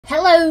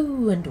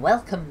Hello and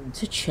welcome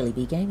to Chili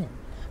Bee Gaming.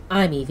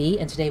 I'm Evie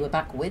and today we're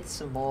back with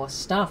some more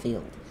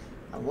Starfield.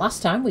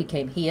 Last time we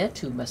came here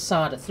to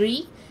Masada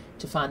 3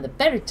 to find the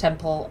buried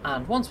temple,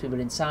 and once we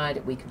were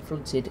inside we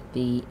confronted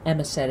the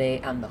emissary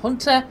and the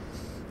hunter,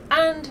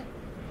 and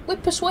we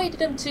persuaded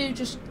them to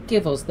just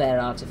give us their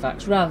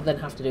artifacts rather than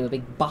have to do a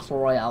big battle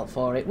royale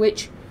for it,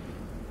 which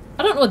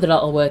I don't know whether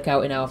that'll work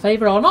out in our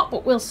favour or not,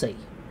 but we'll see.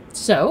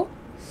 So,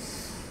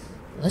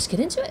 let's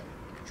get into it.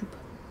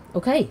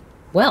 Okay,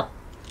 well,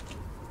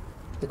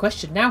 the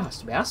question now has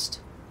to be asked.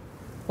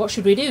 What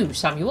should we do,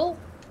 Samuel?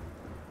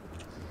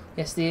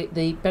 Yes,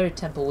 the buried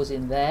temple was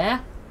in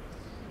there.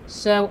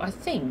 So I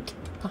think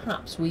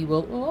perhaps we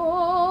will...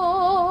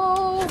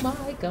 Oh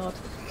my god.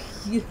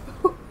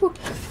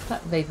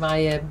 That made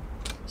my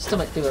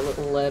stomach do a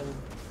little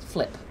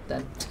flip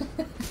then.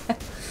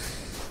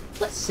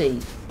 Let's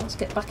see. Let's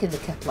get back in the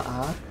Kepler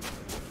R.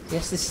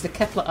 Yes, this is the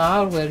Kepler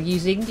R we're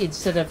using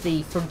instead of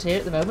the Frontier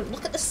at the moment.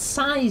 Look at the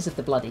size of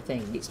the bloody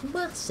thing. It's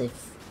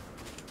massive.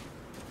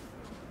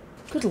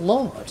 Good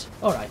lord.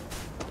 Alright.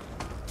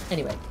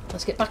 Anyway,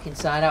 let's get back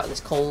inside out of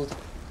this cold.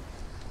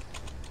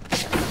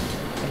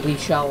 And we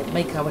shall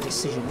make our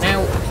decision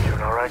now. Doing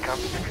alright,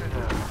 Compton?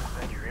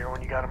 Good. You're here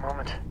when you got a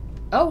moment.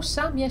 Oh,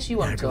 Sam, yes, you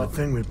want to talk. Good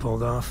thing we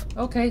pulled off.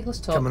 Okay, let's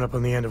talk. Coming up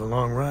on the end of a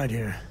long ride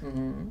here.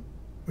 Mm-hmm.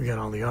 We got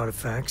all the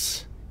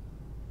artifacts.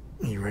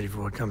 Are you ready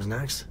for what comes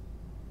next?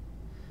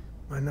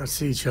 Might not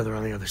see each other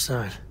on the other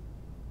side.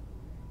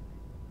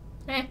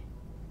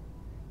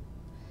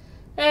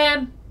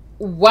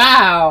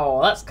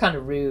 Wow, that's kind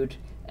of rude.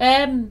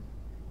 Yeah,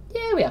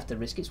 we have to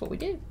risk it. It's what we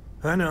do.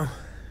 I know.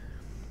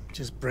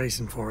 Just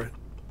bracing for it.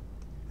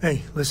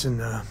 Hey, listen,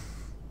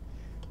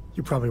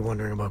 you're probably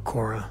wondering about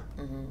Cora.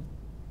 Mm-hmm.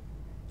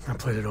 I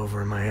played it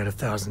over in my head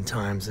 1,000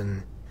 times,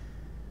 and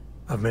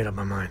I've made up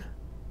my mind.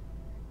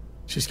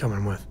 She's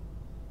coming with.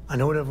 I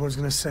know what everyone's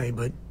gonna say,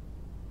 but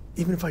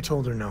even if I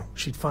told her no,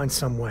 she'd find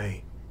some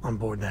way on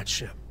board that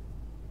ship.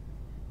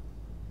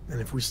 And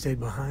if we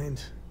stayed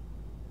behind,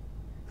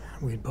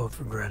 we'd both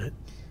regret it.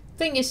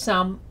 Thing is,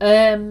 Sam,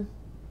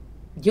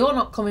 you're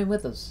not coming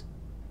with us.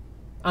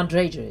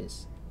 Andreja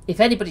is. If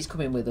anybody's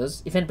coming with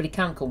us, if anybody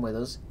can come with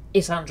us,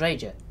 it's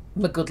Andreja,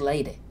 my good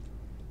lady.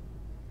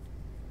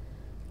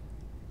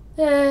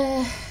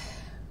 Yeah,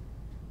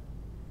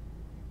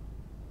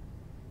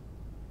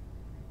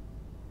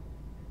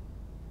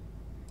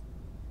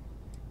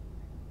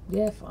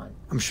 fine.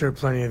 I'm sure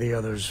plenty of the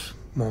others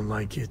won't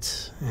like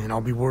it, and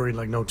I'll be worried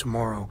like no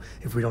tomorrow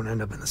if we don't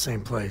end up in the same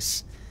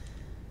place.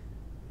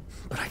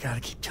 But I gotta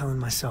keep telling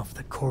myself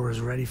that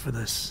Cora's ready for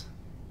this.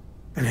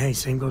 And hey,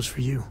 same goes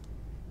for you.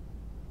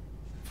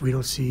 If we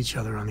don't see each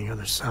other on the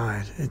other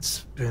side,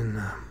 it's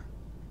been,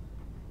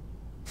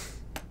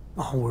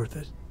 all worth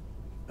it.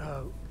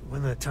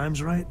 When the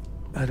time's right,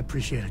 I'd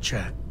appreciate a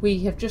chat. We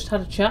have just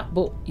had a chat,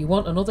 but you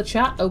want another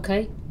chat?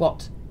 Okay,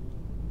 what?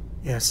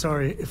 Yeah,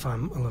 sorry if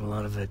I'm a little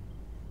out of it.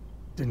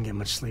 Didn't get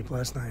much sleep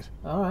last night.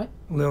 Alright.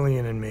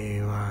 Lillian and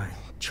me, I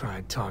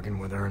tried talking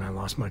with her and I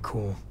lost my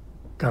cool.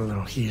 Got a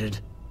little heated.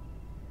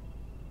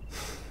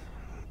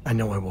 I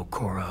know I woke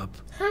Cora up.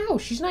 How?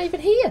 She's not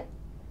even here.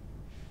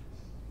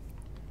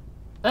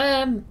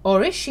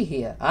 Or is she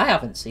here? I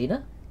haven't seen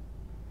her.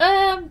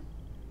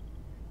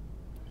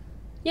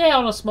 Yeah,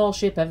 on a small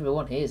ship,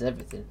 everyone hears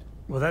everything.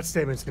 Well, that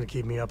statement's gonna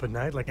keep me up at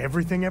night. Like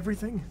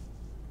everything?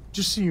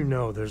 Just so you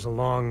know, there's a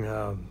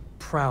long,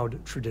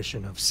 proud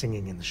tradition of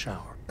singing in the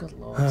shower. Good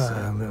lord.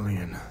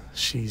 Lillian.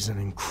 She's an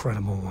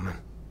incredible woman.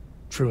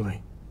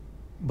 Truly.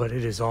 But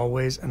it is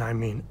always, and I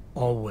mean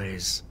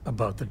always,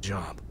 about the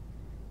job.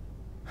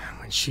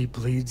 When she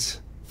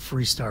bleeds,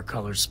 Freestar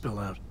colors spill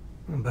out.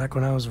 Back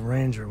when I was a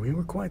ranger, we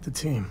were quite the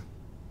team.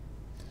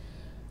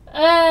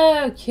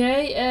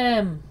 Okay,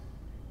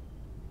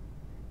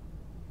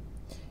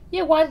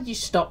 yeah, why did you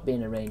stop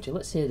being a ranger?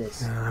 Let's hear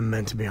this. I'm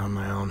meant to be on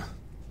my own.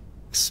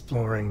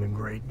 Exploring the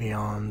great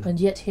beyond. And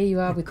yet here you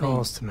are with me. It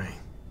calls to me.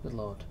 Good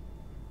lord.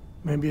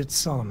 Maybe it's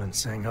Solomon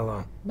saying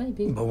hello.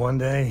 Maybe. But one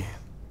day,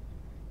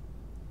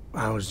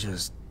 I was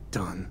just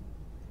done.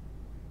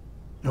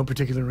 No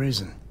particular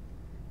reason.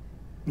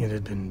 It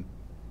had been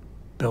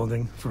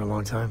building for a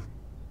long time.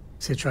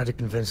 See, I tried to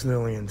convince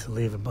Lillian to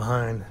leave it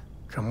behind,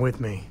 come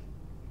with me.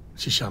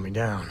 She shot me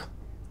down.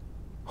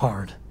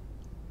 Hard.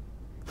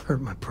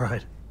 Hurt my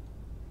pride.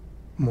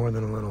 More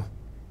than a little.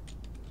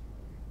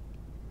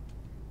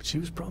 But she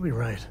was probably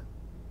right.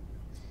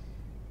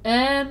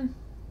 Yeah,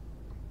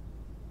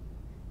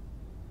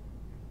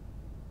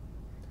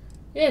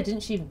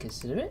 didn't she even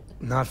consider it?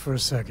 Not for a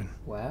second.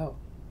 Wow.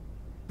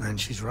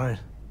 And she's right.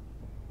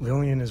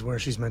 Lillian is where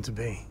she's meant to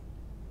be.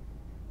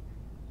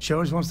 She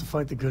always wants to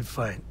fight the good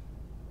fight.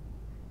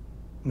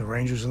 And the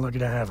Rangers are lucky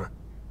to have her.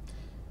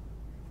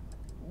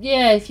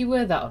 Yeah, if you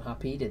were that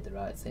unhappy, you did the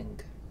right thing.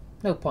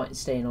 No point in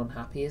staying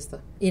unhappy, is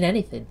there? In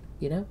anything,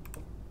 you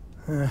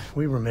know?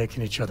 We were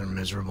making each other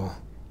miserable.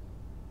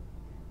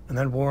 And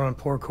that wore on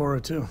poor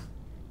Cora, too.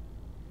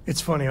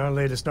 It's funny, our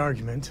latest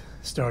argument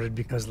started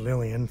because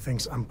Lillian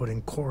thinks I'm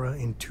putting Cora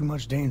in too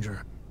much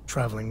danger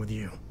traveling with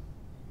you.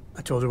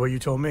 I told her what you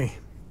told me.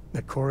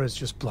 that Cora's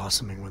just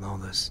blossoming with all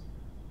this.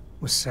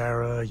 With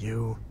Sarah,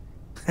 you,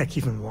 heck,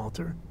 even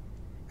Walter.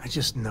 I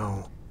just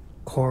know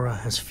Cora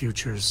has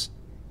futures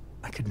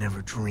I could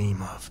never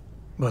dream of.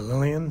 But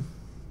Lillian,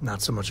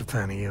 not so much a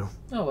fan of you.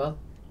 Oh well.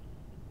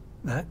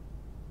 That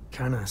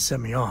kind of set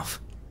me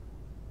off.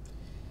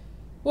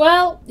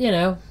 Well, you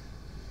know.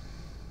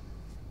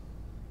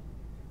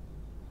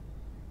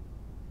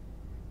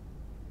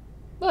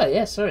 Well,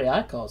 yeah, sorry,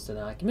 I caused an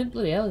argument.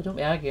 Bloody hell, don't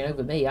be arguing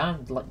over me.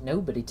 I'm like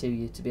nobody to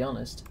you, to be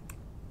honest.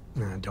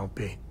 Nah, don't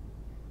be.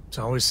 It's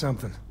always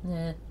something.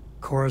 Yeah.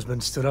 Cora's been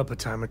stood up a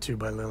time or two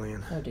by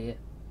Lillian. Oh dear.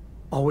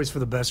 Always for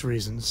the best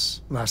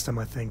reasons. Last time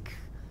I think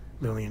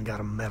Lillian got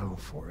a medal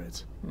for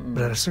it.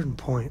 But at a certain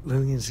point,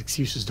 Lillian's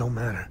excuses don't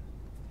matter.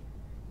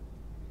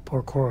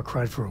 Poor Cora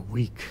cried for a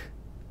week.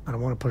 I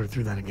don't want to put her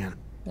through that again.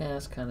 Yeah,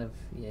 that's kind of,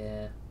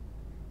 yeah.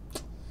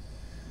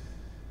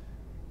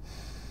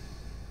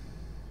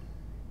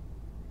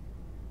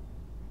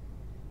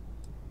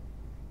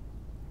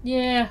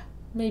 Yeah,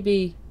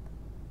 maybe.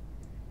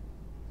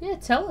 Yeah,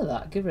 tell her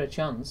that. Give her a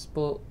chance,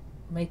 but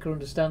make her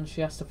understand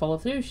she has to follow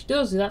through. She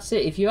does, that's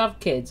it. If you have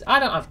kids, I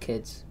don't have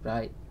kids,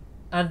 right?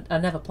 And I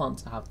never plan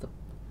to have them.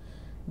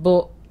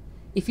 But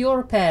if you're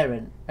a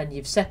parent and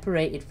you've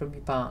separated from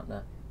your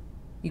partner,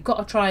 you've got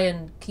to try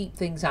and keep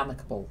things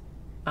amicable.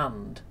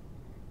 And,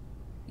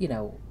 you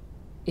know,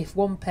 if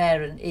one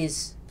parent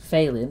is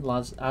failing,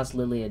 as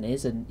Lillian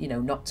is, and, you know,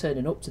 not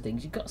turning up to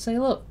things, you've got to say,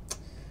 look,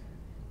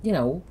 you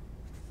know,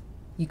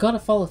 you got to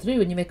follow through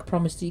when you make a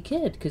promise to your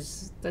kid,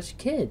 because that's your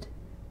kid,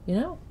 you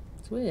know?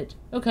 It's weird.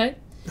 Okay.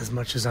 As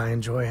much as I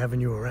enjoy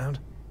having you around.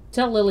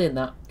 Tell Lillian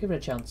that. Give her a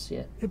chance,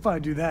 yeah. If I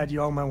do that,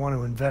 you all might want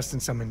to invest in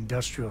some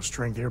industrial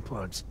strength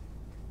earplugs.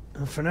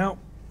 For now,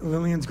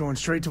 Lillian's going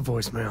straight to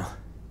voicemail,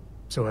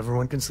 so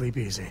everyone can sleep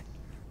easy.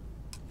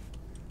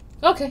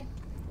 Okay.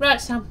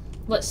 Right, Sam.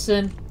 Let's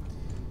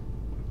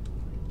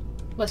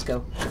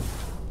go.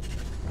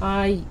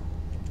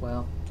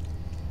 Well,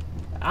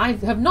 I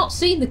have not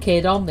seen the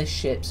kid on this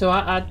ship, so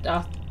I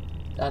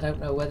don't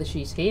know whether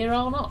she's here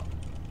or not.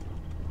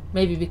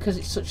 Maybe because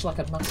it's such like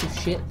a massive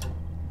ship,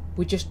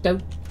 we just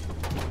don't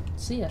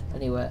see her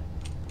anywhere.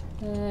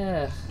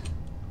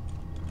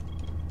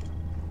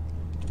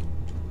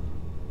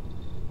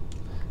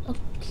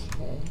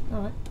 Okay,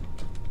 alright.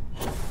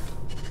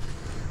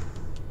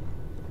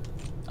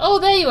 Oh,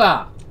 there you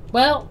are!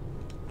 Well,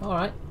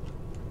 alright.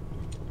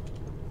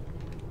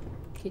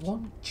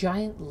 One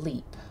giant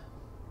leap.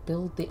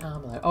 Build the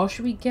armor. Or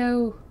should we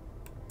go...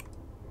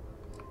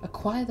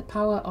 Acquire the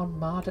power on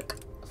Marduk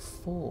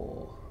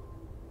 4.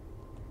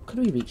 Could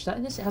we reach that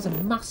in this? It has a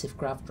massive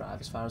grav drive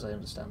as far as I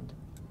understand.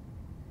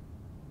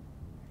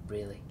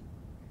 Really?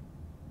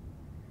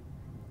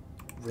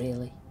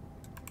 Really?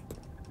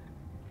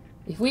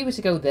 If we were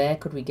to go there,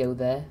 could we go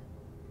there?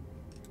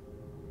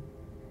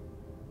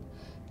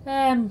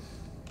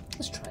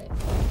 Let's try it.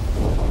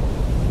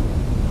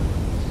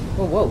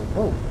 Whoa, whoa,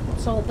 whoa.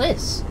 What's all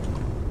this?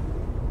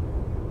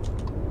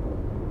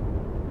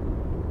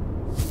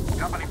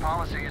 Company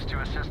policy is to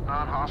assist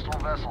non-hostile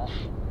vessels.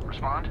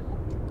 Respond?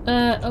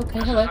 Okay,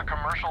 hello. This is a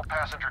commercial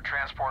passenger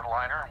transport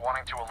liner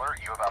wanting to alert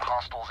you about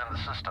hostiles in the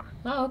system.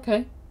 Oh,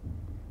 okay.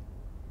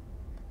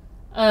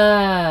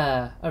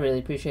 I really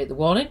appreciate the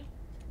warning.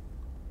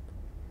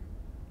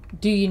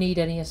 Do you need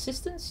any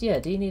assistance? Yeah,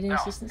 do you need any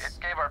assistance? It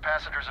gave our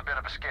passengers a bit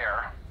of a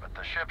scare, but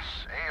the ship's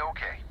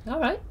A-okay.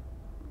 Alright.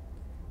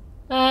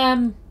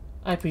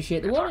 I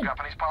appreciate the warning. It's our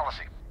company's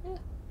policy. Yeah.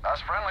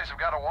 Us friendlies have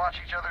got to watch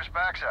each other's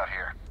backs out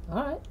here.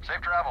 Alright.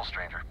 Safe travels,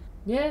 stranger.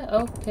 Yeah,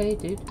 okay,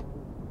 dude.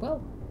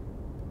 Well,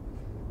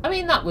 I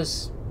mean, that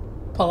was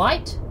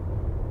polite.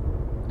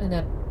 In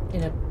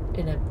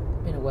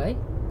a way.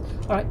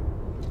 Alright.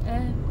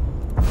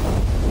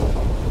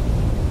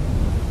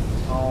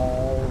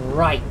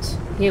 Alright.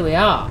 Here we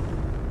are.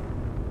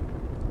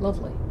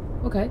 Lovely.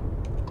 Okay.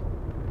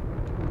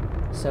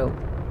 So,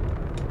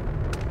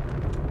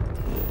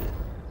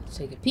 let's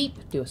take a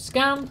peep, do a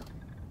scan.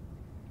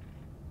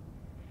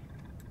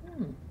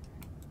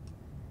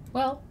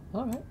 Well,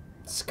 alright.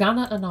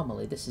 Scanner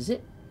anomaly, this is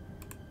it.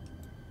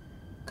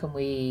 Can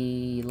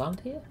we land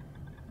here?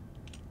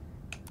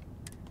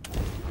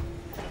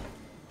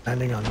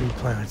 Landing on new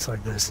planets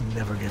like this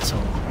never gets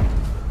old.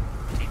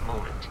 A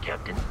moment,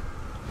 Captain.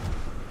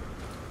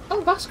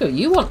 Oh, Vasco,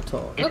 you want to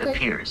talk? It Okay.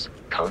 appears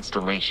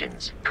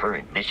Constellation's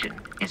current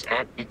mission is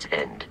at its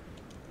end.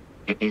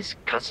 It is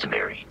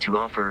customary to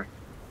offer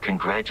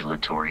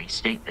congratulatory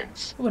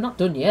statements. We're not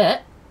done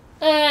yet.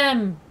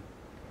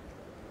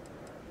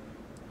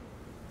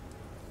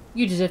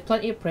 You deserve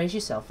plenty of praise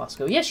yourself,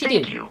 Vasco. Yes, you do.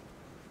 Thank you.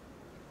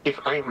 If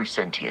I were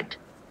sentient,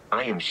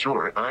 I am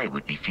sure I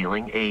would be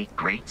feeling a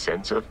great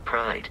sense of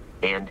pride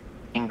and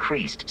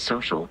increased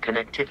social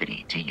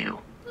connectivity to you.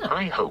 Huh.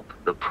 I hope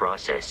the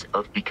process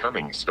of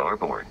becoming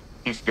starborn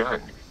is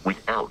done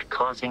without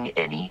causing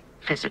any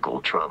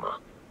physical trauma.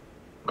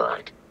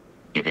 But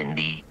given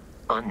the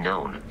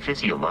unknown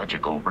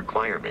physiological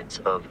requirements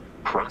of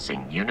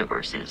crossing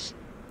universes,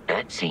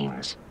 that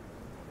seems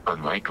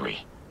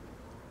unlikely.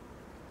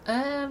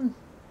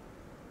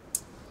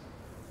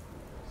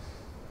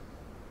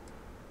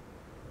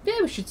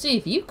 Yeah, we should see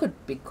if you could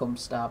become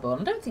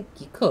Starborn. I don't think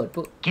you could,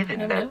 but...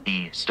 Given that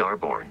the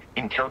Starborn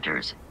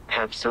encounters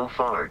have so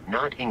far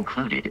not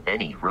included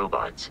any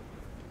robots,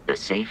 the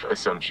safe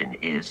assumption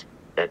is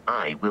that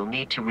I will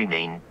need to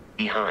remain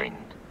behind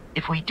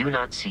if we do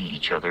not see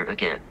each other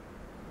again.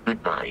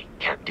 Goodbye,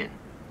 Captain.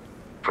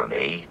 From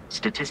a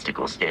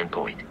statistical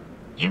standpoint,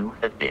 you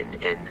have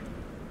been an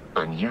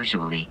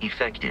unusually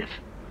effective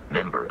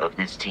member of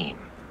this team.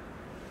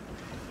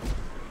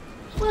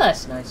 Well,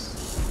 that's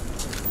nice.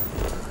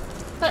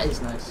 That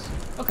is nice.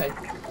 Okay.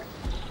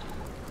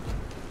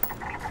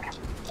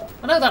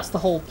 I know that's the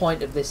whole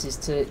point of this, is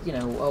to, you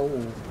know,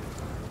 oh,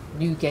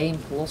 new game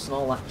plus and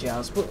all that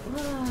jazz, but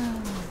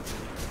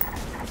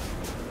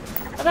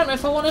I don't know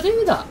if I want to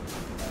do that.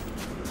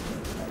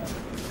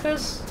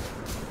 Because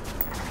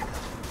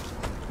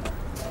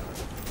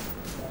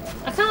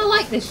I kind of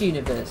like this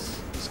universe.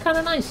 It's kind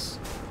of nice.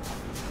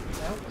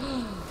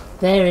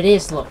 There it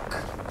is, look.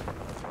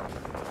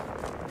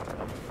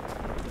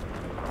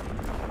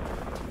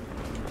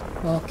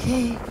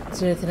 Okay, is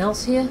there anything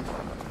else here?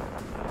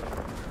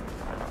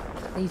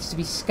 Needs to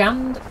be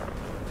scanned.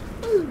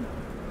 Ooh.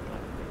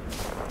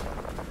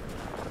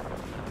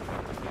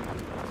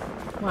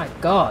 My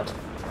God.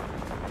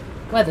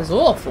 Weather's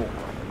awful.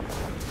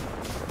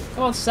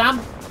 Come on,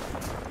 Sam.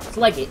 Let's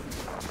leg it.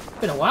 It's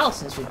been a while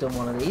since we've done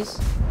one of these.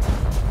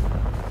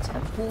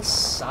 Temple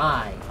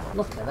Sigh.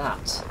 Look at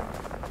that.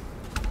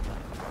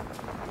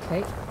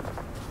 Okay.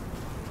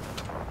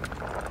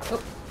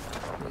 Oh,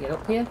 can we get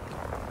up here?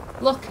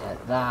 Look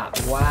at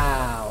that.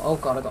 Wow. Oh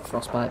God, I got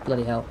frostbite.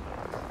 Bloody hell.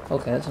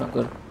 Okay, that's not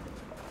good.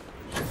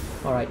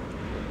 Alright.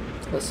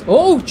 Let's...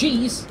 Oh,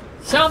 jeez!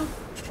 Sam!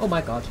 Oh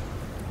my God.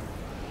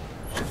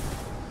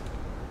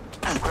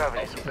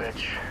 Gravity's a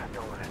bitch.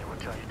 Don't let anyone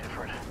tell you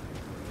different.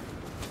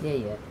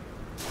 Yeah.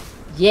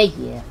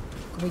 Yeah.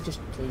 Can we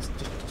just please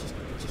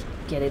just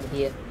get in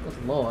here?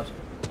 Good Lord.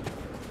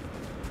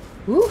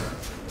 Woo!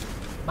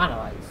 Man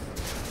alive.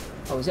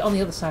 Oh, is it on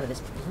the other side of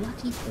this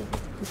bloody thing?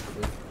 Good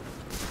grief.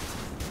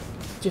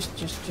 Just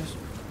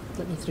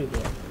let me through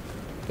here.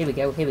 Here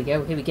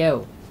we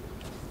go.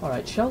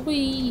 Alright, shall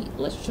we...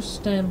 Let's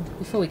just,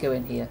 before we go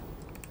in here.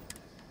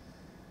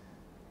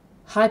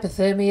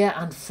 Hypothermia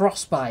and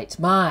frostbite.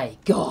 My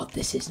God,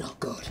 this is not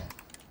good.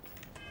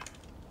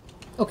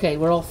 Okay,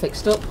 we're all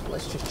fixed up.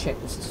 Let's just check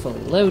this is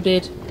fully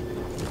loaded.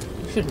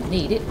 We shouldn't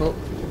need it, but...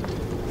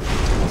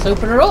 Let's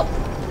open her up.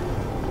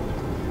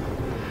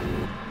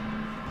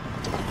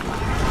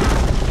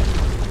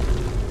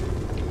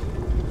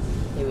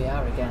 Here we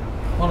are again.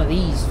 One of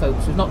these,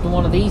 folks. We've not done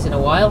one of these in a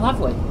while, have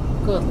we?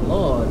 Good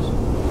Lord.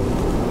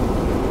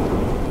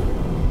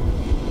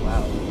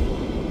 Wow.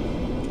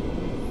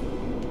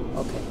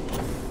 Okay.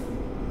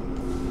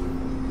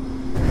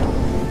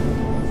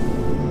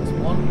 That's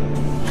one.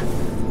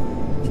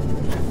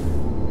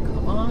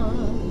 Come on.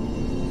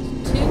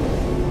 That's two.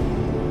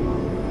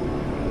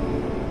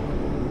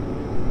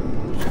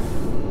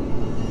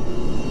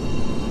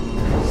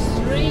 That's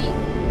three.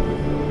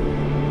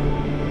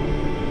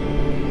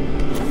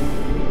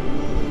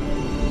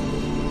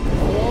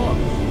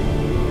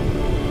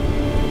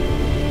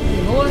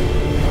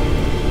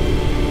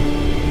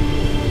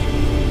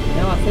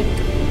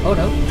 Oh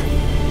no.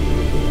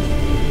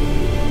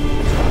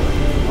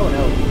 Oh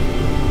no.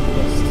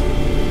 Missed.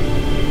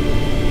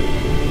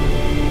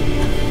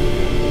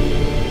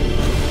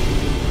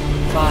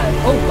 5.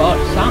 Oh God,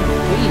 Sam,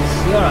 please.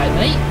 You alright,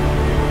 mate?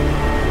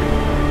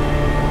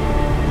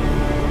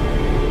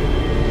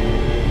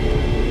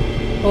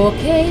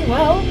 Okay,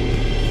 well.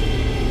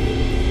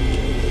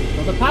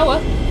 Another power.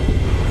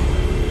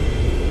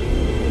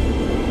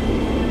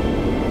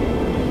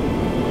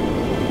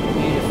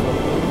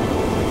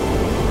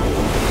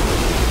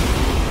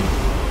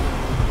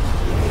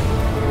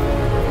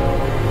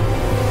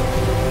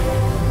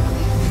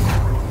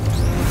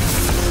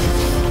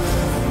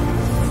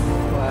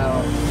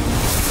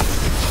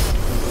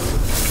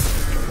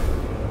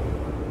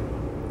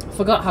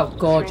 I forgot how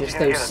gorgeous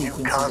those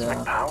sequences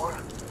are. Power?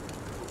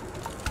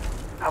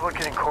 How about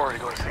getting Corey to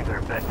go to sleep there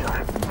at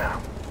bedtime? No,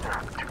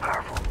 too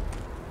powerful.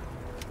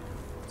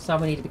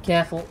 Sam, we need to be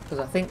careful, because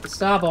I think the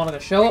Starborn are going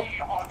to show up.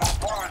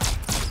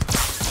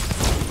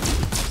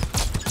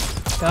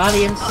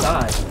 Guardian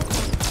side.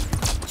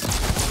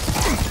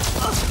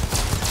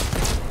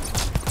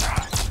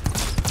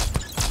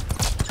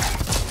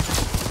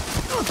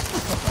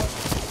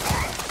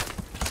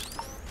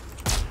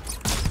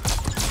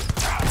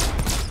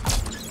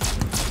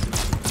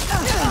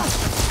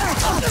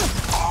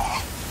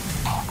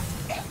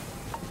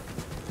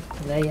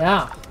 There you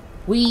are.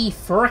 We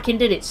frickin'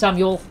 did it,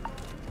 Samuel.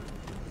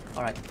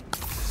 Alright.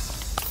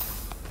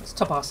 Let's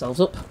top ourselves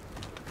up.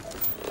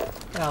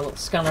 Get our little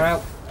scanner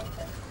out.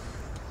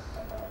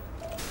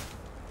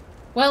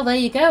 Well, there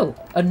you go.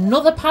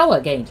 Another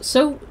power gained.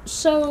 So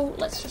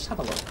let's just have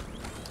a look.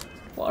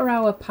 What are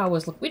our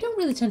powers? Look, we don't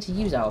really tend to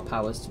use our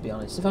powers, to be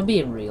honest, if I'm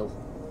being real.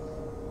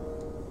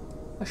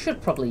 I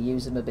should probably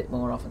use them a bit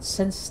more often.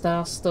 Sense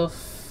star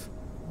stuff.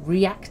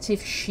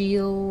 Reactive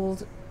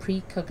shield.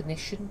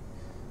 Precognition.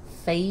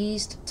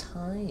 Phased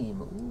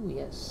time. Ooh,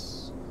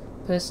 yes.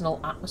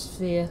 Personal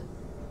atmosphere.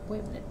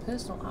 Wait a minute.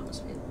 Personal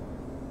atmosphere.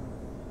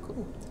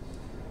 Cool.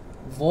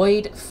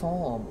 Void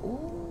form.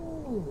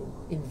 Ooh.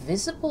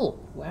 Invisible.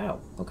 Wow.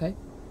 Okay.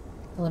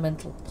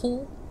 Elemental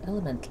pull.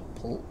 Elemental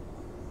pull.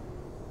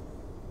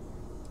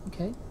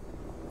 Okay.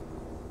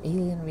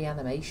 Alien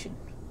reanimation.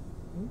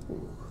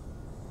 Ooh.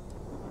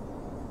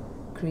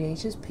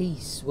 Creator's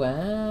piece.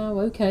 Wow.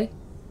 Okay.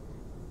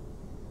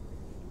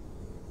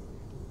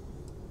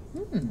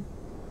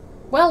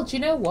 Well, do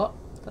you know what?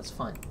 That's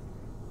fine.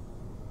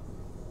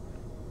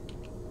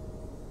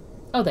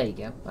 Oh, there you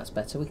go. That's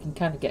better. We can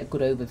kind of get a good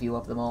overview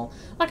of them all.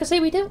 Like I say,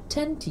 we don't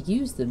tend to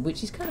use them,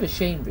 which is kind of a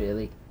shame,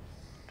 really.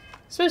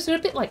 I suppose they're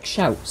a bit like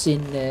shouts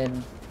in...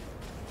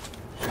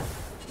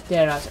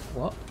 Dare I say...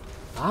 What?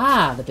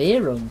 Ah, the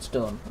beer run's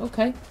done.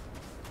 Okay.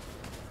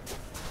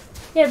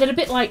 Yeah, they're a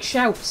bit like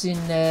shouts in...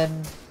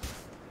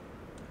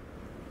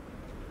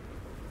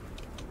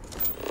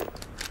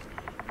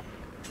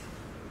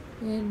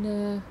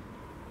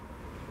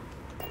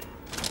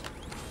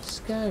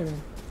 Skyrim.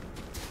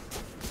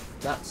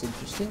 That's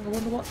interesting. I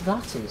wonder what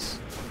that is.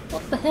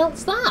 What the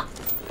hell's that?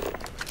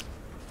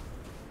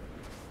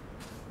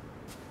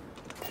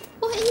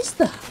 What is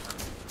that?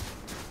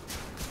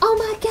 Oh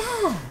my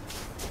god!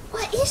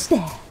 What is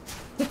that?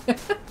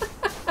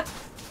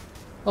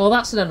 Oh,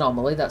 that's an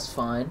anomaly. That's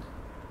fine.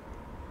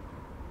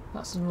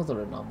 That's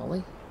another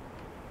anomaly.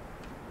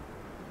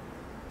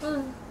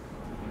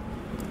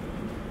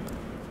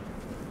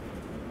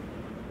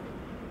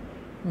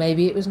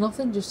 Maybe it was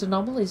nothing, just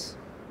anomalies.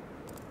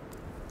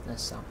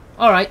 There's some.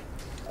 Alright,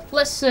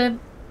 let's build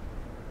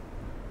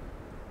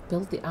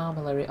the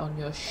armillary on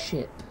your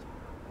ship.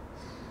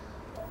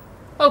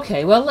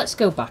 Okay, well, let's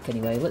go back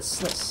anyway.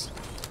 Let's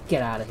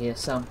get out of here,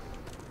 Sam.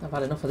 I've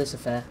had enough of this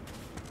affair.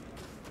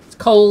 It's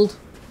cold.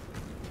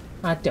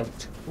 I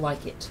don't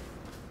like it.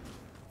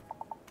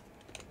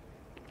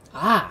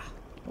 Ah,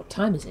 what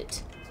time is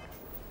it?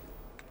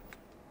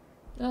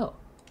 Oh.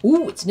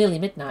 Ooh, it's nearly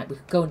midnight. We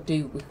could go and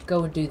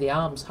do the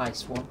arms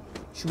heist one.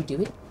 Should we do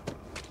it?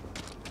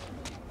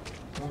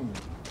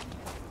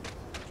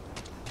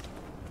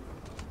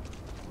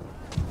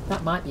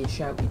 That might be a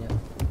shout, you know.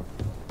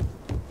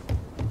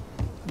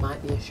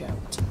 Might be a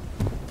shout.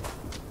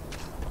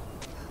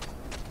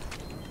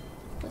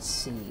 Let's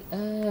see.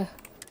 The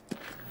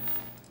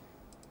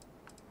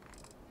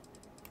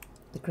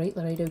Great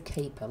Laredo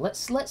Caper.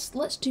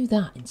 Let's do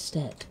that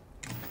instead.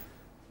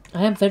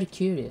 I am very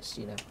curious,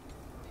 you know.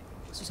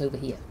 So it's over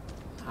here.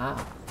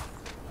 Ah.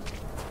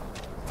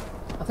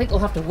 I think we'll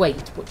have to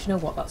wait, but you know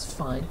what? That's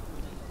fine.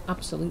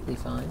 Absolutely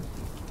fine.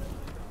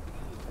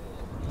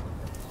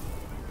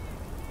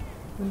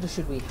 Wonder,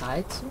 should we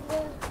hide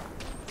somewhere?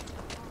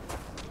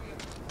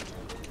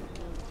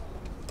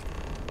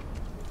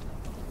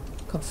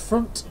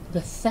 Confront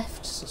the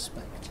theft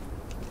suspect.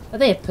 Are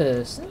they a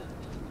person?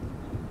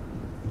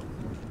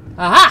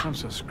 Aha! I'm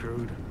so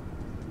screwed.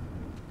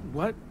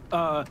 What?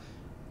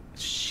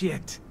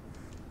 Shit.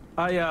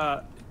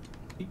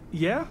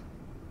 Yeah?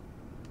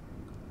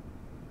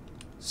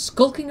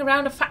 Skulking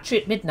around a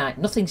factory at midnight.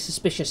 Nothing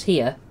suspicious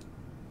here.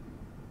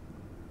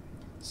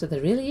 So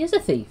there really is a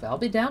thief. I'll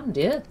be damned,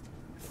 yeah.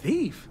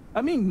 Thief?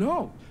 I mean,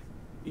 no.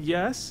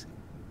 Yes?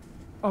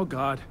 Oh,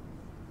 God.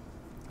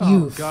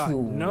 You Oh, God,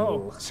 fool.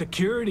 no.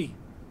 Security.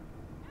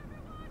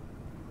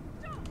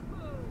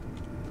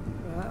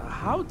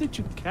 How did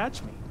you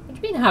catch me?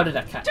 What do you mean, how did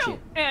I catch you?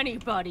 Don't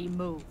anybody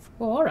move.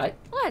 Oh, alright.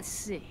 Let's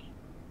see.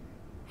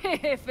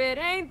 If it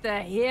ain't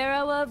the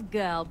hero of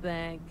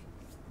GalBank.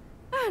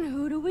 And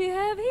who do we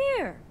have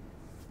here?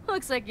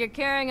 Looks like you're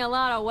carrying a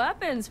lot of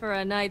weapons for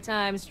a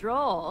nighttime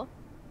stroll.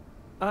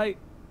 Hell,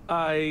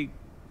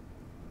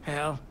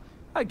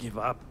 I give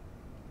up.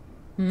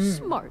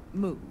 Smart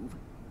move.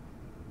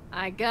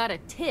 I got a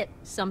tip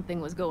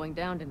something was going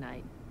down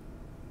tonight.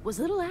 Was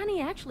little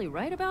Annie actually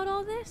right about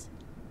all this?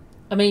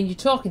 I mean, you're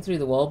talking through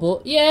the wall,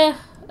 but yeah,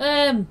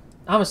 I'm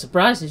as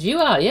surprised as you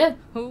are, yeah?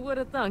 Who would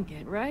have thunk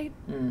it, right?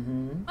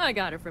 Mm-hmm. I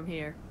got it from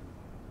here.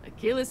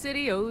 Akila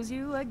City owes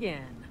you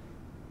again.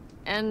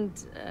 And,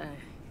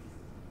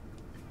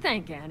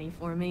 thank Annie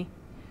for me.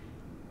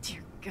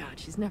 Dear God,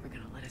 she's never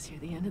gonna let us hear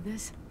the end of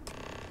this.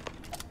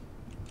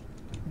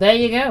 There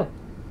you go.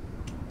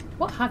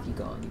 What have you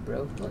got on you,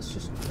 bro? Let's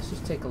just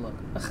take a look.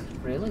 Ugh,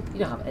 really? You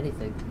don't have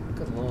anything.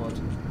 Good lord.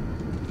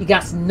 You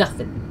got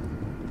nothing.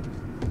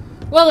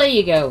 Well, there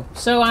you go.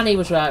 So Annie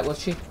was right, was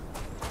she?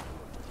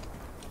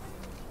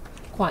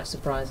 Quite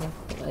surprising,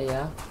 but there you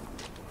are.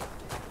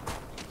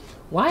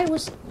 Why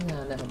was...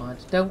 No, never mind.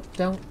 Don't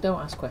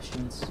ask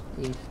questions,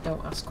 Eve.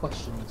 Don't ask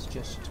questions.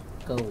 Just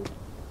go.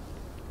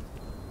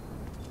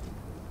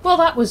 Well,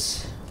 that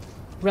was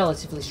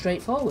relatively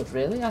straightforward,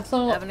 really. I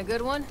thought... Having a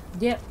good one?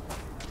 Yep.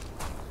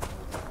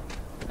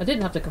 I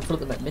didn't have to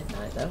confront them at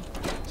midnight, though.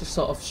 Just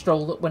sort of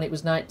strolled up when it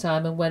was night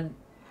time and went...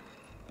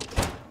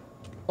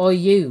 Oi,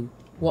 you.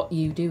 What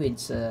you doing,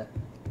 sir?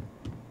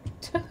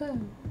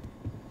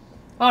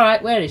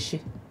 Alright, where is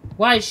she?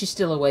 Why is she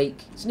still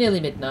awake? It's nearly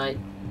midnight.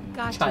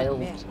 got to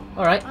child. admit,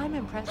 Alright. I'm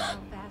impressed how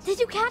fast. Did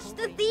you catch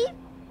the thief?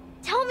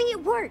 Tell me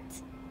it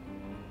worked.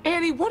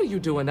 Annie, what are you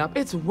doing up?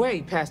 It's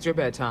way past your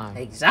bedtime.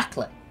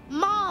 Exactly.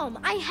 Mom,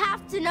 I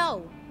have to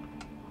know.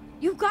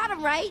 You got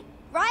him right?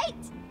 Right?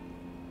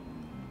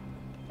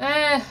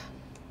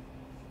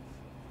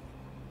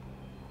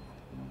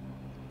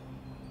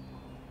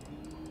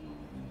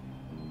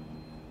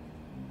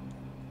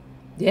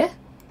 Yeah.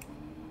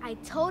 I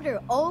told her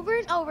over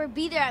and over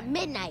be there at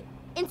midnight.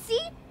 And see?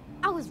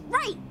 I was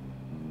right.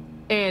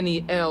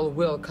 Annie L.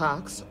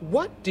 Wilcox,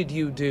 what did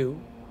you do?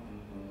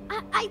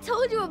 I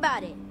told you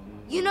about it.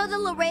 You know the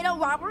Laredo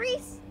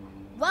robberies?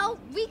 Well,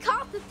 we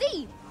caught the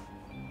thief.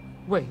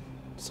 Wait,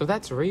 so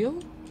that's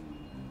real?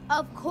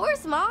 Of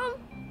course, Mom.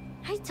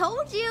 I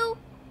told you.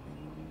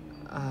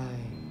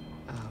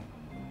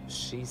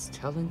 She's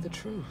telling the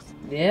truth.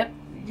 Yep.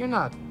 You're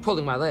not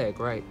pulling my leg,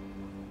 right?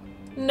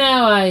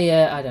 No,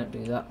 I don't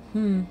do that.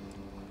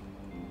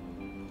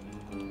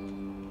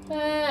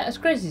 As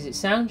crazy as it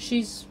sounds,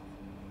 she's...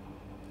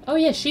 Oh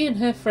yeah, she and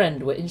her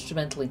friend were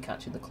instrumental in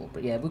catching the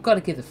culprit. Yeah, we've got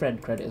to give the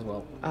friend credit as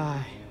well.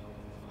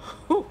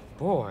 Oh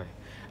boy.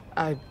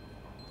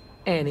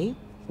 Annie,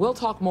 we'll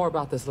talk more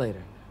about this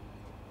later.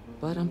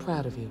 But I'm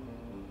proud of you.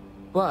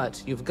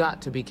 But you've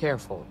got to be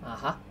careful.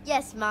 Uh-huh.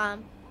 Yes,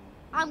 Mom.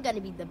 I'm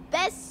gonna be the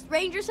best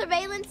ranger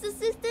surveillance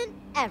assistant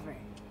ever.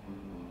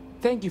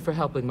 Thank you for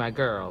helping my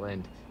girl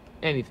and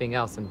anything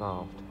else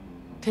involved.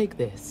 Take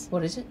this.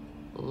 What is it?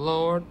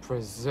 Lord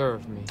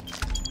preserve me.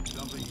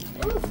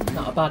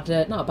 Not a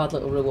bad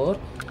little reward.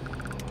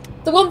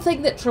 The one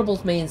thing that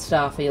troubles me in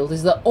Starfield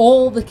is that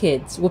all the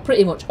kids, well,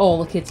 pretty much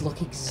all the kids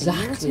look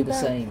exactly the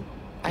same.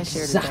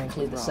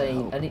 Exactly the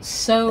same, and it's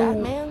so...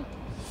 Man?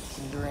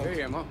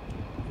 Hey, Emma.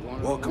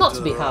 Not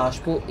to be harsh,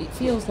 but it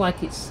feels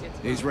like it's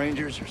These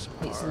Rangers are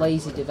it's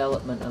lazy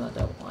development, and I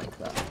don't like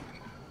that.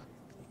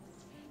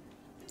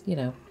 You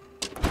know.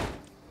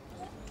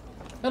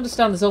 I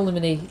understand there's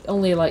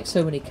only like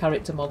so many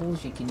character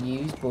models you can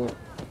use, but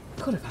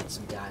could have had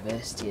some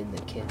diversity in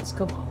the kids.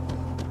 Come on.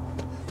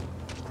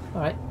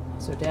 All right,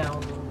 so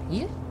down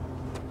here.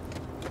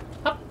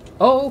 Up.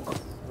 Oh,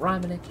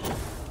 criminy.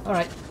 All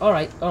right. Oh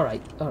my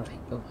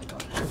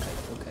god.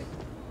 Okay.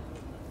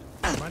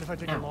 Mind if I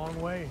take a long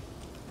way?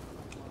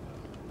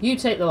 You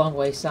take the long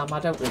way, Sam. I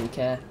don't really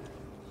care.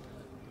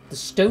 The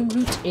Stone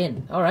Root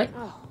Inn. All right.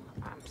 Oh,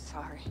 I'm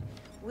sorry.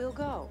 We'll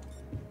go.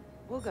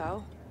 We'll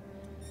go.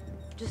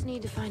 Just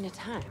need to find a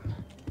time.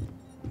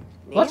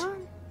 What?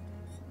 Neon?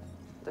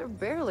 They're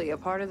barely a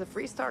part of the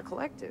Freestar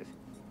Collective.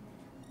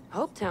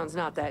 Hopetown's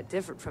not that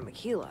different from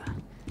Akila.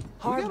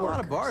 Hard We got a lot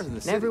of workers, bars in the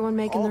and city, everyone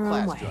making all their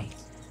own class way.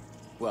 drugs.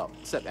 Well,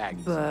 except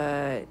Agnes.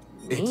 But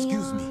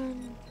Excuse me. Neon?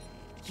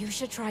 You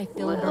should try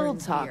We'll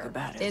Filburn's talk beer.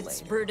 about it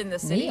It's later. brewed in the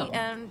city, Neon.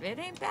 and it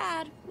ain't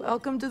bad.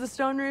 Welcome to the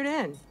Stone Root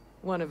Inn,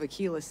 one of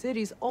Akila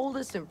City's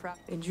oldest and proud.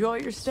 Enjoy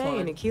your stay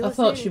in Akila I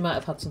thought City. she might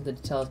have had something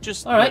to tell us.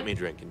 Just All right. let me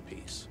drink in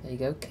peace. There you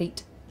go,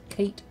 Kate.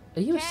 Kate,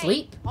 are you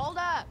asleep? Hold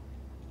up.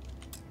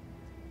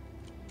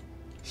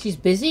 She's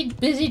busy.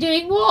 Busy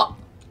doing what?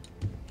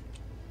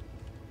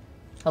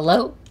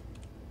 Hello?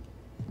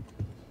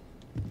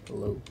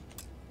 Hello.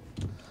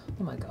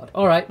 Oh my god.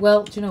 Alright,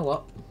 well, do you know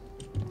what?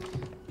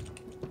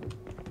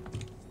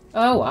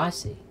 Oh, I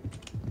see.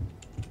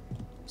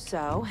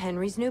 So,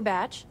 Henry's new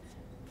batch.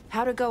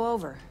 How'd it go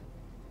over?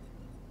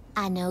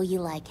 I know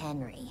you like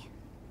Henry,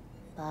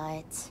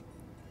 but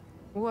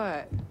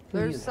What?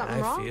 There's something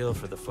I wrong? feel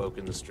for the folk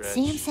in the stretch.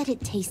 Sam said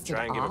it tasted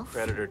Try and give a off.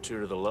 credit or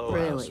two to the low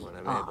house Really when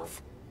I'm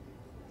off.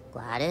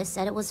 Gladys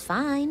said it was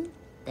fine.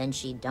 Then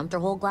she dumped her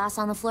whole glass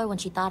on the floor when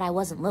she thought I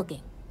wasn't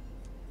looking.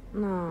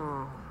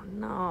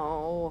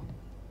 No.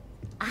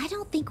 I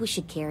don't think we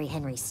should carry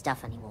Henry's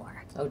stuff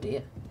anymore. Oh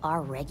dear.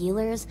 Our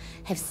regulars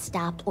have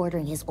stopped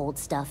ordering his old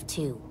stuff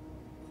too.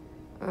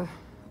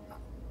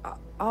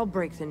 I'll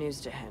break the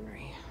news to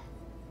Henry.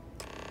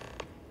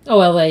 Oh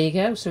well, there you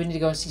go. So we need to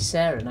go and see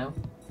Sarah now.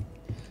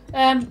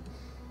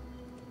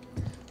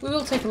 We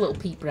will take a little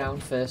peep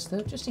round first,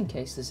 though, just in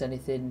case there's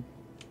anything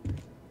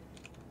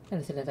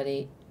of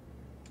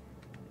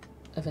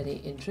any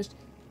interest.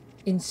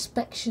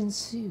 Inspection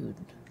soon.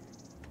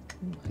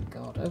 Oh my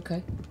god.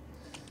 Okay.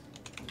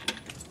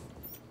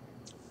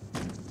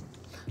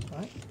 All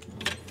right.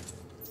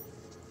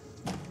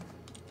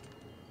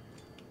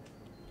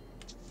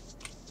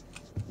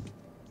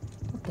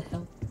 What the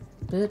hell?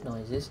 Bird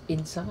noises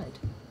inside.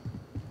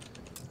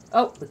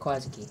 Oh,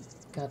 requires a key.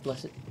 God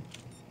bless it.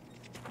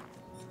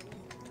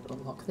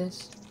 Unlock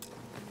this.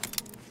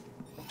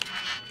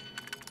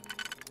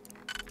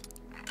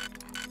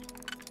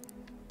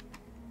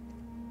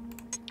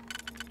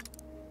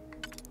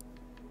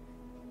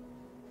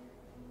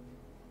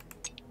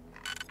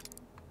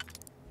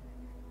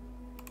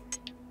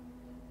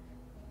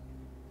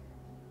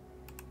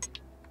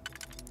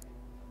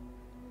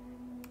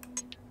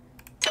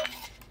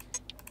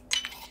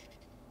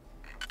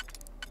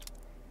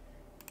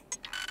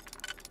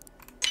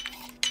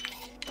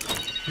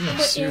 You're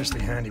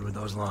seriously handy with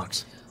those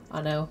locks.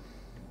 I know.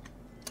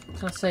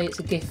 Can I say it's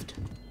a gift?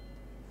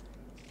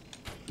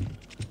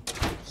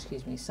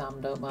 Excuse me, Sam,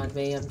 don't mind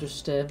me. I'm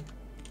just,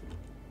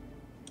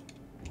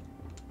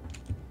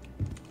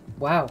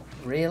 Wow,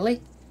 really?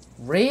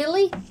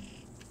 Really?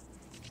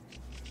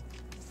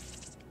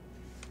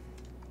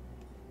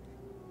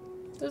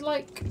 There's,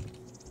 like,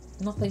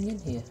 nothing in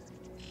here.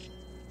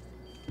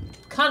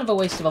 Kind of a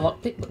waste of a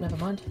lockpick, but never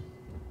mind.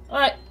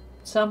 Alright,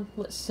 Sam,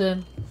 let's,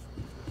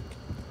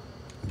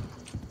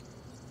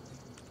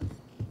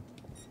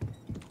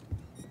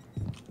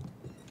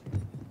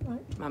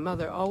 My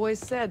mother always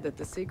said that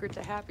the secret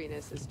to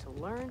happiness is to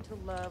learn to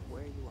love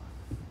where you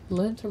are.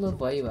 Learn to love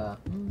where you are.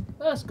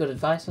 That's good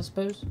advice, I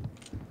suppose.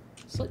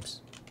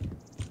 Slips.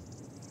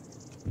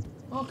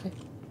 Okay.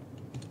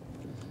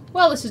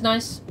 Well, this is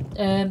nice.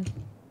 This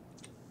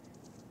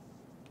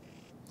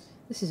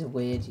is a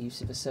weird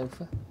use of a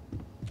sofa.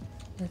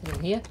 Anything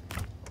in here?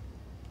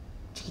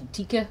 Chicken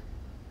tikka.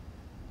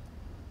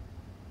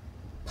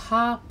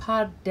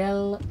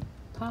 Pappardelle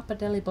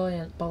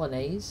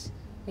bolognese.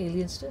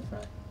 Alien stir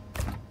fry.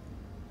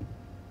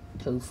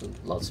 Tofu.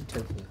 Lots of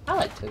tofu. I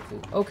like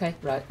tofu. Okay,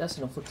 right. That's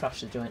enough. We'll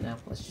trash the joint now.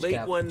 Let's just Late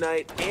go. one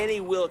night,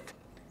 Annie will...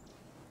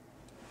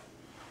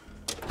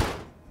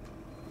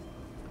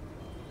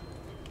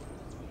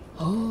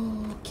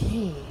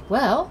 Okay.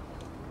 Well,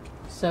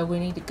 so we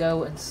need to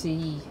go and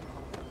see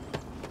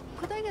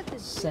Could I get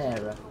this?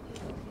 Sarah.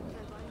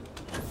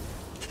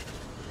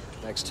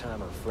 Next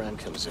time our friend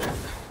comes in,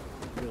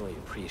 really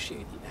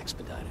appreciate the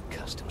expedited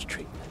customs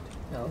treatment.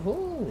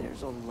 Oh.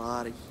 There's a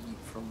lot of heat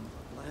from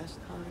last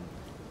time.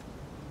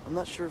 I'm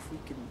not sure if we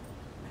can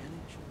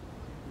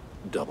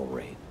manage. Double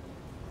rate.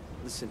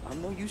 Listen,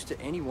 I'm no use to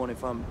anyone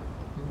if I'm,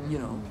 you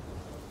know.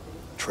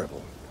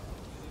 Triple.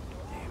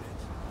 Damn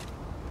it.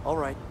 All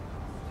right.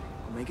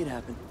 I'll make it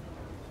happen.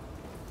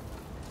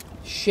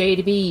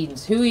 Shady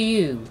Beans. Who are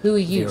you? Who are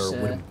you, There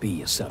sir? wouldn't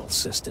be a settled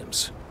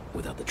systems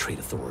without the trade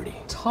authority.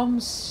 Tom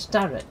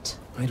Starrett.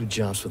 I do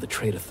jobs for the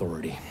trade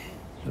authority.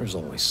 There's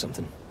always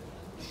something.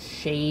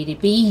 Shady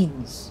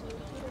Beans.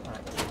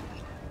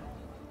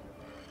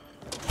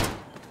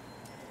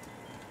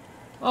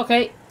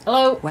 Okay,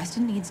 hello.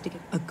 Weston needs to get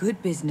a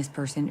good business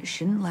person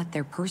shouldn't let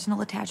their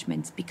personal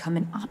attachments become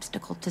an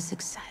obstacle to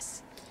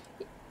success.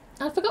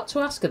 I forgot to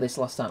ask her this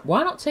last time.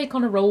 Why not take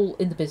on a role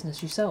in the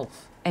business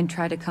yourself? And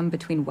try to come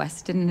between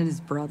Weston and his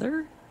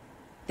brother?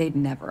 They'd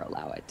never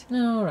allow it.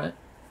 No, alright.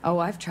 Oh,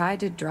 I've tried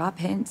to drop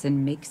hints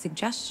and make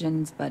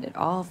suggestions, but it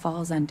all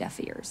falls on deaf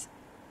ears.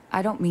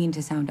 I don't mean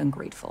to sound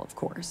ungrateful, of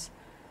course.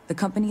 The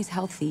company's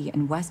healthy,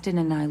 and Weston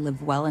and I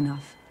live well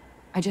enough.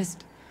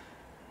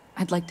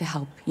 I'd like to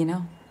help, you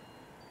know?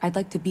 I'd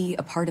like to be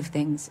a part of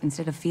things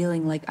instead of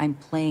feeling like I'm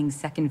playing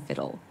second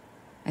fiddle.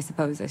 I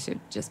suppose I should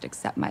just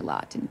accept my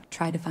lot and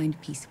try to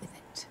find peace with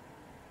it.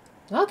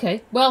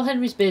 Okay, well,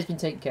 Henry's beer's been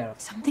taken care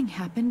of. Something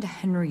happened to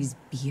Henry's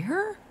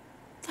beer?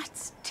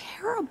 That's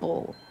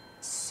terrible.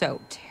 So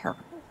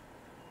terrible.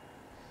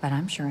 But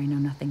I'm sure I know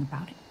nothing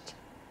about it.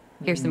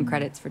 Here's some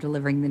credits for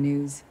delivering the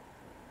news.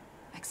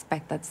 I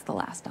expect that's the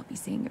last I'll be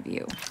seeing of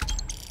you.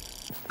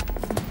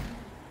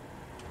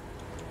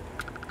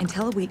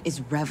 IntelliWheat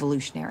is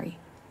revolutionary.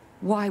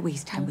 Why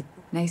waste time with...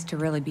 Nice to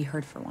really be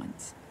heard for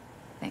once.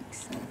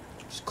 Thanks.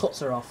 Just cuts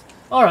her off.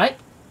 Alright.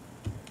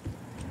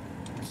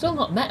 Still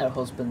not met her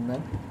husband,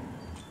 though.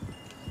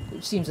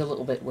 Which seems a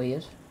little bit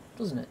weird,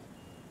 doesn't it?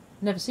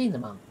 Never seen the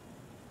man.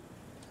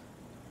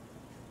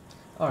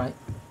 Alright.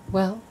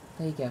 Well,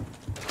 there you go.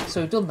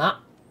 So we've done that.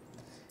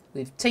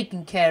 We've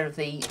taken care of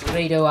the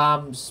Laredo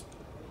Arms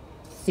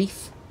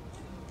thief.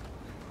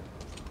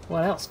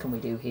 What else can we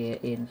do here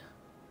in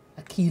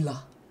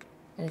Akila?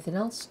 Anything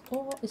else?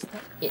 Or is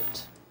that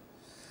it?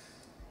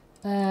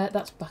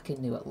 That's back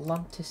in New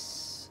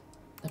Atlantis.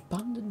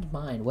 Abandoned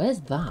mine. Where's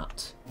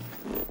that?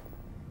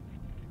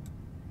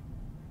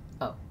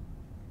 Oh.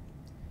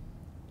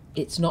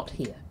 It's not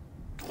here.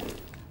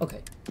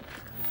 Okay.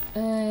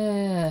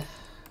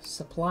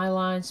 Supply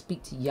line.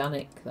 Speak to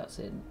Yannick. That's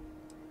in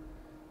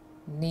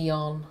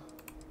Neon.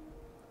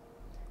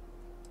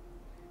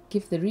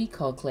 Give the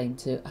recall claim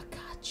to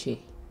Akachi.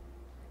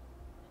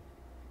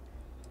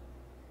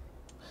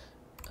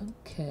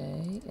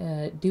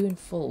 Okay. Due in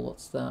full.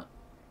 What's that?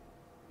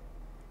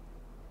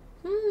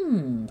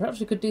 Perhaps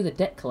we could do the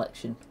debt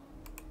collection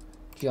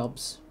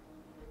jobs.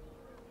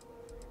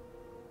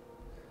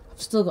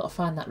 I've still got to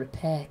find that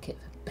repair kit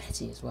for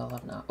Betty as well,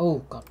 haven't I? Oh,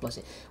 God bless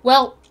it.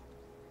 Well,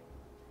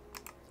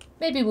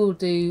 maybe we'll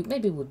do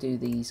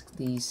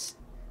these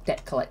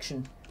debt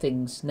collection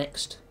things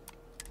next.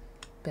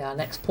 Be our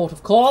next port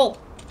of call.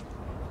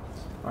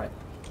 All right,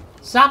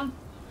 Sam,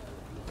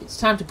 it's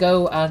time to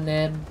go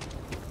and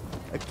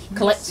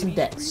collect some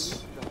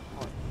debts.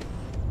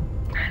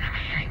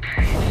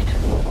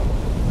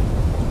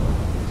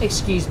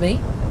 Excuse me.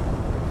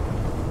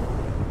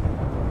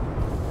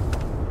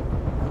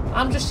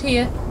 I'm just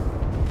here.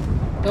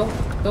 Don't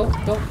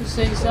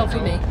concern yourself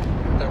with me. I'll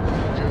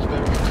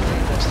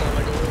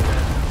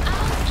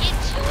get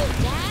to it,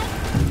 Dad.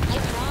 I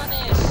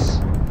promise.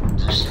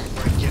 Just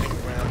we're getting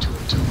around to it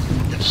until you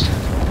get started.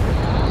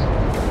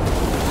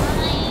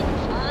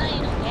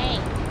 Fine, okay.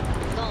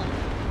 I'm going.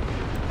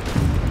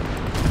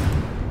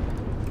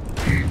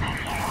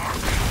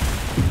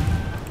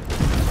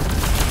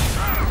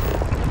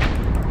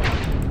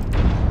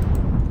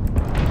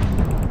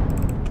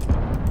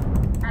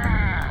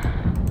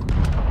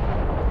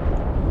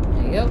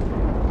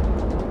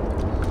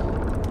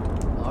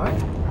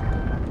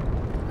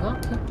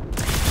 Okay.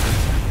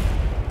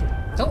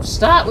 Don't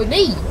start with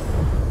me!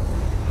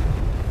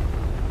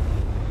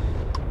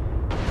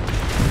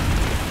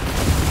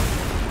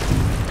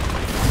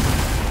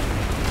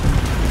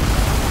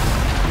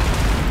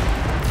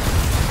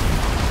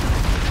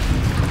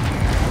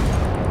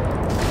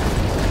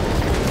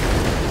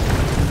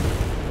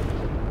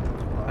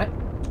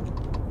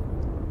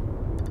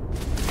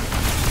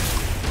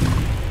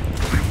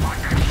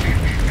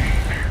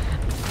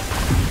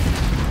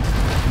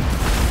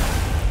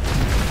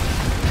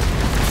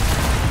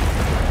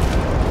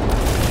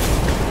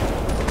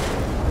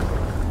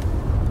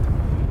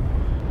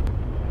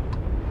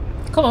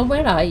 Come on,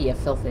 where are you, you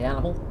filthy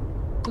animal?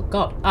 Good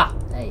God. Ah,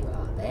 there you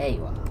are, there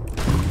you are.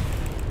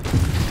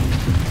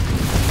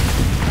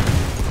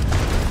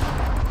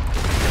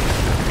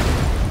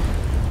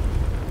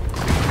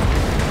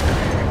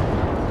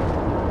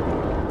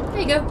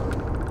 There you go.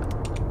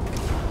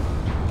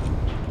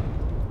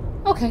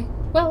 Okay,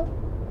 well,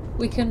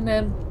 we can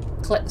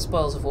collect the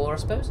spoils of war, I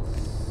suppose.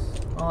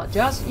 All that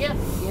jazz, yeah,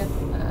 yeah.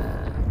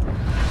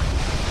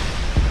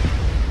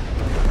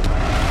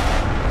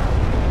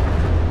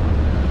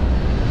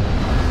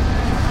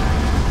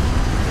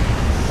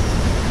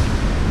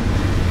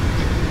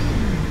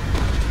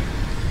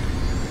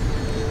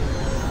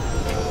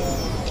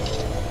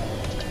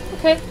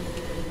 Okay.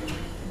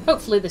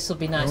 Hopefully this will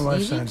be nice No and life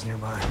easy. signs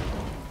nearby.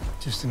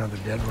 Just another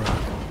dead rock.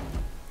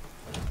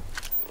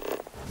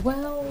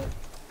 Well,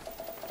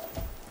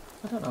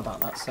 I don't know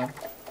about that, Sam.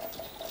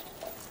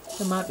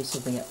 There might be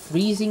something at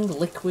freezing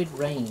liquid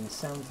rain.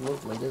 Sounds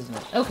lovely, doesn't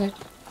it? Okay.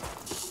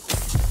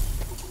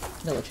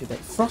 Military bit.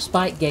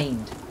 Frostbite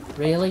gained.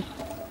 Really?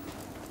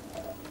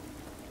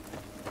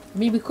 I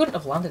mean, we couldn't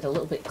have landed a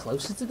little bit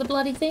closer to the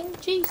bloody thing?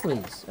 Jeez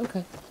Louise.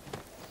 Okay.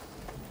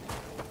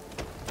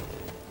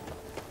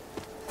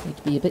 Need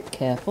to be a bit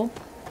careful.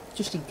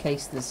 Just in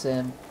case there's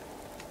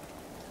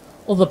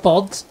other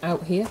bods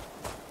out here.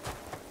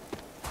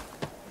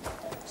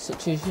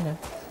 Such as, you know,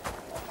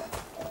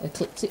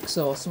 ecliptics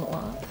or something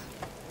like that.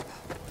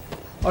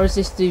 Or is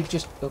this dude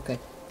just... okay.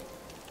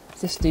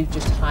 Is this dude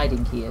just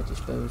hiding here, I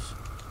suppose?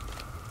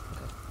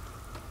 Okay.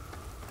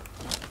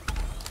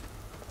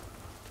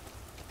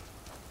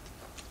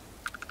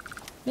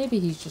 Maybe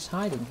he's just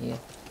hiding here.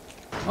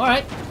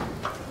 Alright.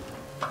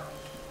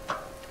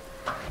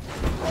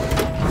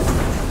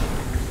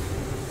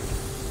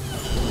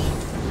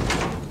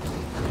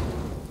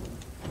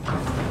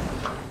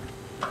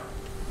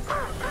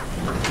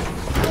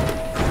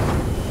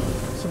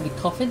 Somebody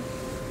coughing?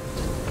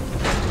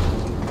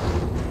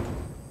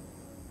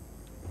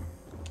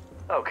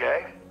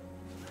 Okay.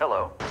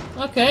 Hello.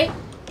 Okay.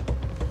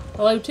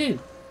 Hello too.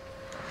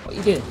 What are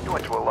you doing? You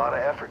went to a lot of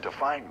effort to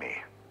find me.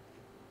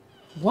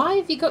 Why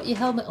have you got your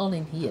helmet on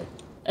in here?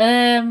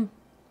 I'm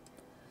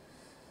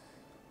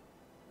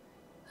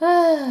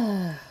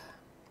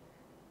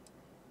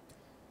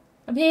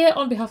here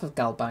on behalf of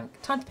GalBank.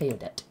 Time to pay your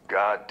debt.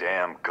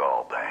 Goddamn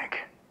GalBank.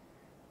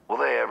 Will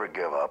they ever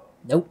give up?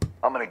 Nope.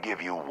 I'm gonna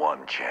give you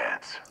one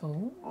chance.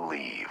 Oh.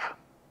 Leave.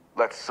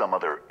 Let some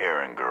other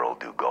errand girl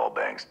do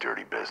GalBank's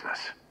dirty business.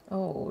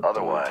 Oh.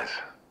 Otherwise,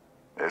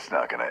 it's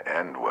not gonna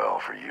end well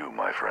for you,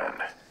 my friend.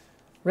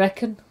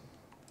 Reckon?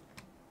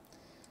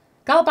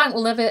 GalBank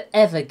will never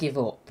ever give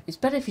up. It's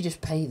better if you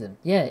just pay them.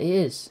 Yeah, it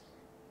is.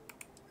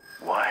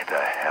 Why the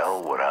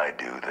hell would I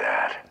do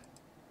that?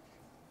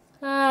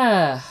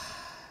 Ah.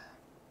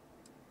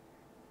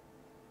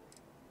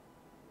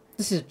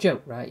 This is a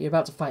joke, right? You're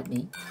about to fight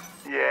me.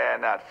 Yeah,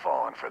 not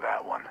falling for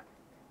that one.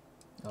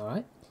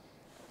 Alright.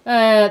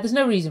 There's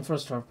no reason for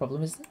us to have a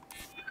problem, is there?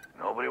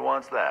 Nobody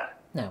wants that.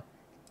 No.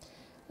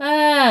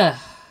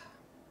 Ah.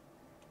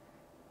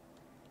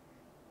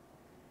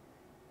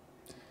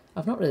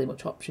 I've not really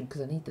much option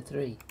because I need the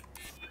 3.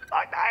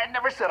 I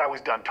never said I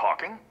was done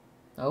talking.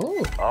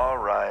 Oh. All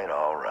right,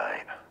 all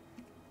right.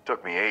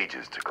 Took me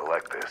ages to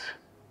collect this.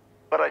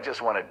 But I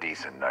just want a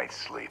decent night's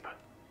sleep.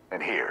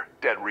 And here,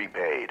 debt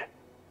repaid.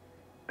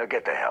 Now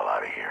get the hell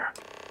out of here.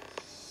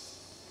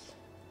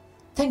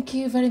 Thank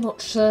you very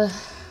much, sir.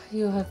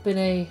 You have been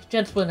a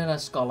gentleman and a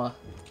scholar.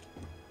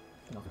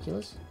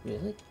 Binoculars?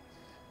 Really?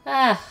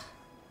 Ah.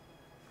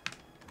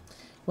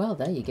 Well,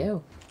 there you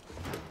go.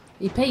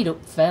 He paid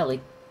up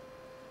fairly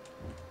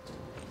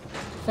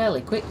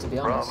quick, to be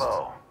honest.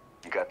 Bravo.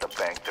 You got to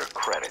bank their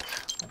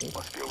credits.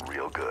 Must feel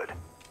real good.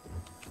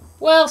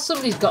 Well,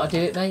 somebody's got to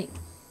do it, mate.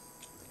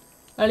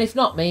 And if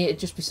not me, it'd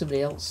just be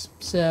somebody else.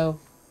 So,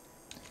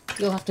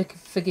 you'll have to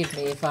forgive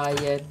me if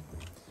I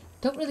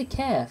don't really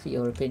care for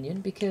your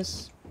opinion,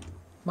 because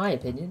my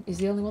opinion is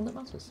the only one that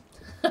matters.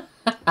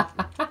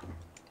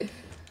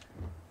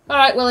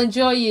 Alright, well,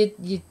 enjoy your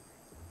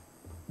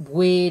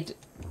weird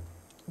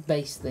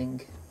base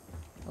thing.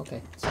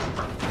 Okay.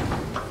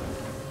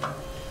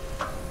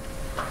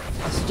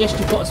 I suggest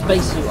you put a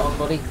spacesuit on,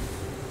 buddy.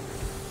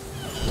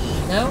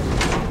 No?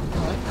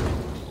 Alright.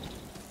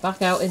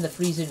 Back out in the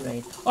freezing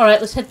rain.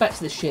 Alright, let's head back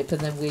to the ship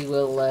and then we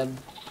will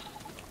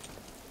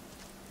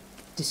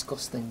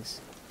discuss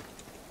things.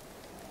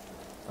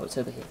 Oh, it's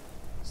over here.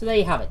 So there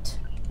you have it.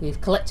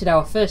 We've collected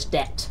our first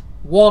debt.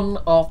 One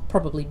of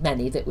probably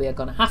many that we are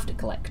going to have to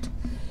collect.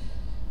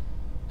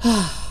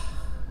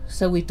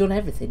 So we've done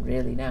everything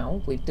really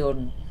now. We've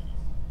done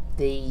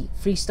the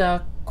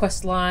Freestar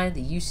quest line,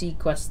 the UC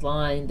quest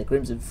line, the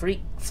Crimson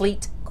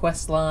Fleet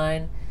quest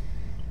line.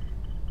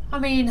 I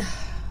mean,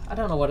 I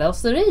don't know what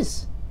else there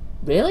is,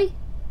 really.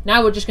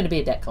 Now we're just going to be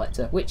a debt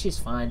collector, which is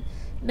fine.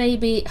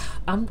 Maybe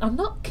I'm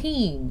not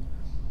keen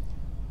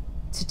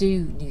to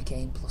do New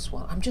Game Plus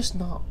One. I'm just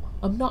not.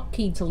 I'm not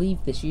keen to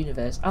leave this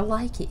universe. I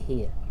like it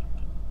here.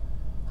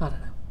 I don't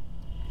know.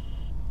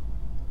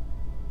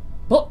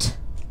 But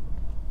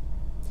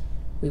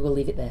we will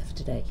leave it there for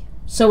today.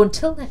 So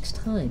until next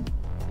time,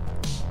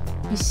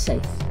 be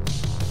safe,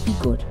 be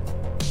good,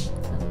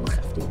 and look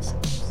after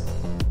yourself.